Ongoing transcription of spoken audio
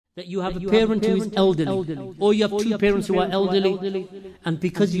that you have a parent who is elderly, or you have two parents who are elderly, and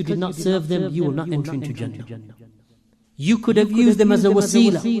because you did not serve them, you will not enter into Jannah. You could have used them as a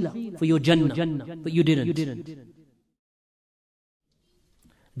wasila for your Jannah, but you didn't.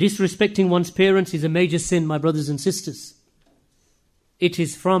 Disrespecting one's parents is a major sin, my brothers and sisters. It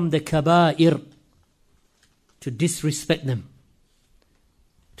is from the kaba'ir to disrespect them.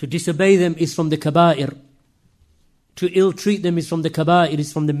 To disobey them is from the kaba'ir. To ill-treat them is from the kaba'ir,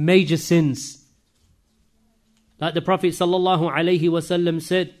 is from the major sins. Like the Prophet ﷺ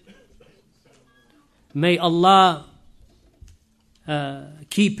said, may Allah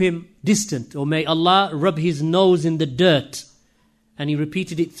keep him distant, or may Allah rub his nose in the dirt. And he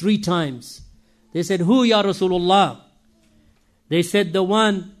repeated it 3 times. They said, who, Ya Rasulullah? They said, the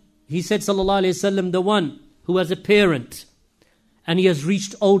one, he said sallallahu alayhi wasallam, the one who has a parent and he has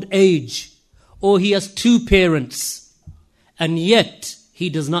reached old age, or he has 2 parents, and yet he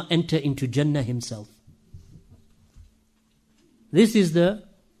does not enter into Jannah himself. This is the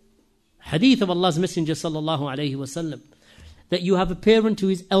hadith of Allah's Messenger sallallahu alayhi wasallam, that you have a parent who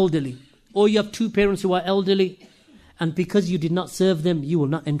is elderly, or you have 2 parents who are elderly, and because you did not serve them, you will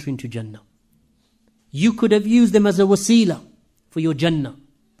not enter into Jannah. You could have used them as a wasila for your Jannah,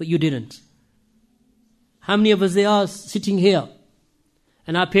 but you didn't. How many of us there are sitting here,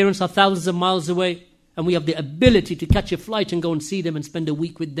 and our parents are thousands of miles away, and we have the ability to catch a flight and go and see them and spend a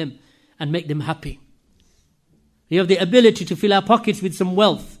week with them and make them happy. We have the ability to fill our pockets with some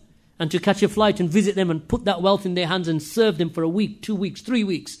wealth and to catch a flight and visit them and put that wealth in their hands and serve them for a week, 2 weeks, 3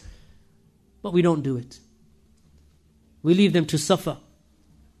 weeks. But we don't do it. We leave them to suffer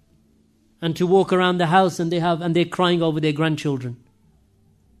and to walk around the house, and they're crying over their grandchildren.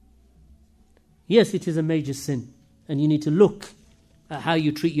 Yes, it is a major sin, and you need to look at how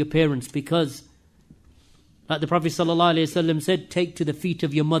you treat your parents, because like the Prophet ﷺ said, take to the feet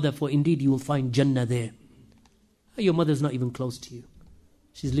of your mother, for indeed you will find Jannah there. Your mother's not even close to you.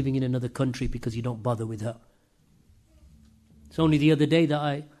 She's living in another country because you don't bother with her. It's only the other day that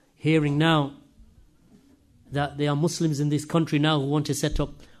I hearing now that there are Muslims in this country now who want to set up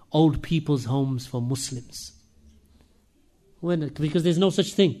old people's homes for Muslims. Because there's no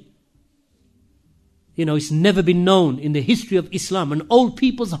such thing. You know, it's never been known in the history of Islam, an old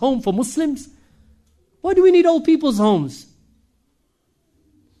people's home for Muslims. Why do we need old people's homes?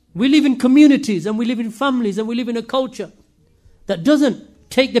 We live in communities, and we live in families, and we live in a culture that doesn't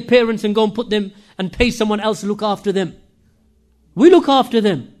take the parents and go and put them and pay someone else to look after them. We look after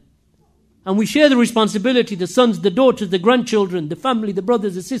them. And we share the responsibility, the sons, the daughters, the grandchildren, the family, the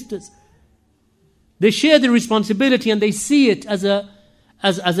brothers, the sisters. They share the responsibility, and they see it as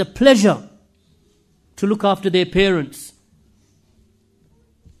a pleasure to look after their parents.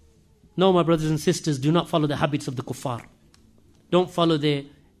 No, my brothers and sisters, do not follow the habits of the kuffar. Don't follow their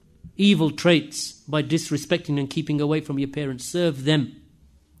evil traits by disrespecting and keeping away from your parents. Serve them.